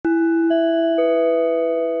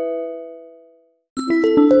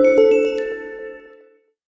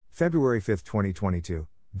February 5, 2022,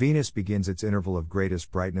 Venus begins its interval of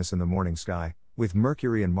greatest brightness in the morning sky, with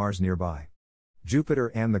Mercury and Mars nearby. Jupiter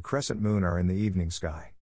and the crescent moon are in the evening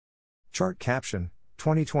sky. Chart caption: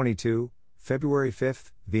 2022, February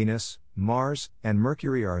 5th, Venus, Mars, and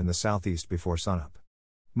Mercury are in the southeast before sunup.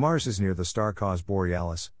 Mars is near the star Cos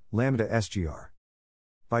Borealis, Lambda SGR.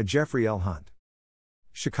 By Jeffrey L. Hunt.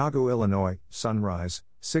 Chicago, Illinois, sunrise,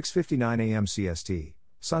 6:59 a.m. CST,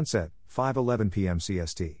 sunset, 5:11 p.m.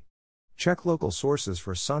 CST. Check local sources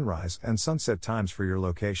for sunrise and sunset times for your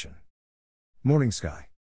location. Morning sky.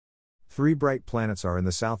 3 bright planets are in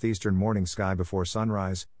the southeastern morning sky before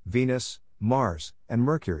sunrise: Venus, Mars, and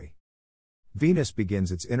Mercury. Venus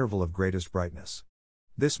begins its interval of greatest brightness.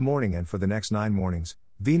 This morning and for the next 9 mornings,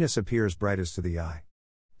 Venus appears brightest to the eye.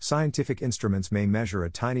 Scientific instruments may measure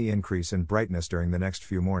a tiny increase in brightness during the next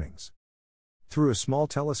few mornings. Through a small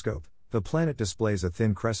telescope, the planet displays a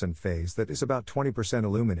thin crescent phase that is about 20%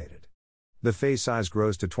 illuminated. The phase size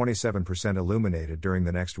grows to 27% illuminated during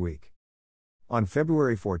the next week. On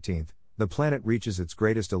February 14th, the planet reaches its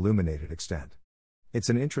greatest illuminated extent. It's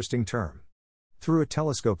an interesting term. Through a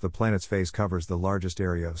telescope, the planet's phase covers the largest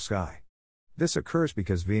area of sky. This occurs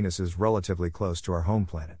because Venus is relatively close to our home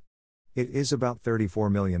planet. It is about 34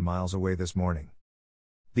 million miles away this morning.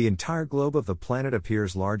 The entire globe of the planet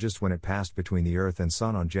appears largest when it passed between the Earth and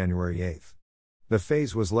Sun on January 8th. The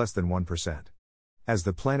phase was less than 1%. As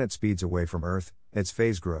the planet speeds away from Earth, its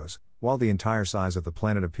phase grows, while the entire size of the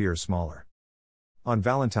planet appears smaller. On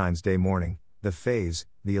Valentine's Day morning, the phase,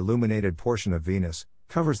 the illuminated portion of Venus,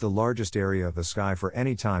 covers the largest area of the sky for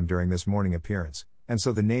any time during this morning appearance, and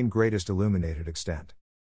so the name greatest illuminated extent.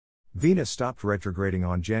 Venus stopped retrograding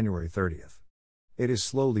on January 30th. It is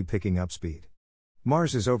slowly picking up speed.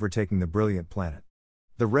 Mars is overtaking the brilliant planet.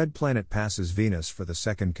 The red planet passes Venus for the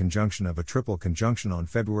second conjunction of a triple conjunction on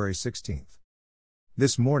February 16th.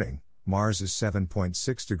 This morning, Mars is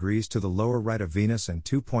 7.6 degrees to the lower right of Venus and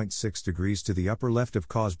 2.6 degrees to the upper left of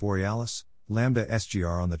Cos Borealis, Lambda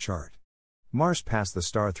SGR on the chart. Mars passed the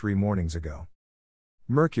star 3 mornings ago.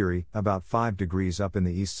 Mercury, about 5 degrees up in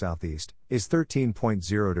the east-southeast, is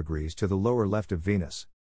 13.0 degrees to the lower left of Venus.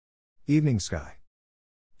 Evening sky.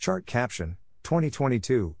 Chart caption: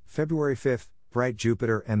 2022, February 5th, bright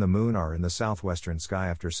Jupiter and the moon are in the southwestern sky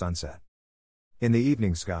after sunset. In the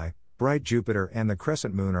evening sky, bright Jupiter and the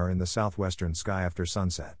crescent moon are in the southwestern sky after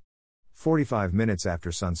sunset. 45 minutes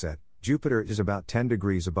after sunset, Jupiter is about 10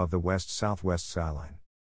 degrees above the west-southwest skyline.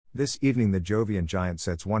 This evening the Jovian giant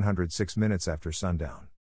sets 106 minutes after sundown.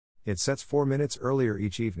 It sets 4 minutes earlier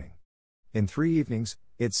each evening. In 3 evenings,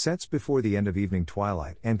 it sets before the end of evening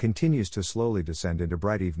twilight and continues to slowly descend into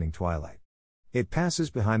bright evening twilight. It passes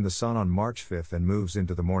behind the sun on March 5th and moves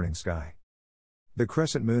into the morning sky. The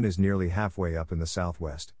crescent moon is nearly halfway up in the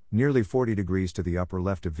southwest, nearly 40 degrees to the upper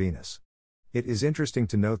left of Venus. It is interesting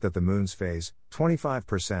to note that the moon's phase,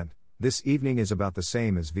 25%, this evening is about the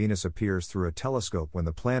same as Venus appears through a telescope when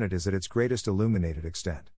the planet is at its greatest illuminated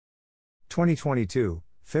extent. 2022,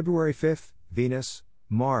 February 5th, Venus,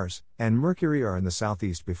 Mars, and Mercury are in the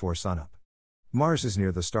southeast before sunup. Mars is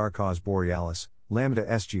near the star Cos Borealis, Lambda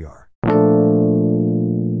SGR.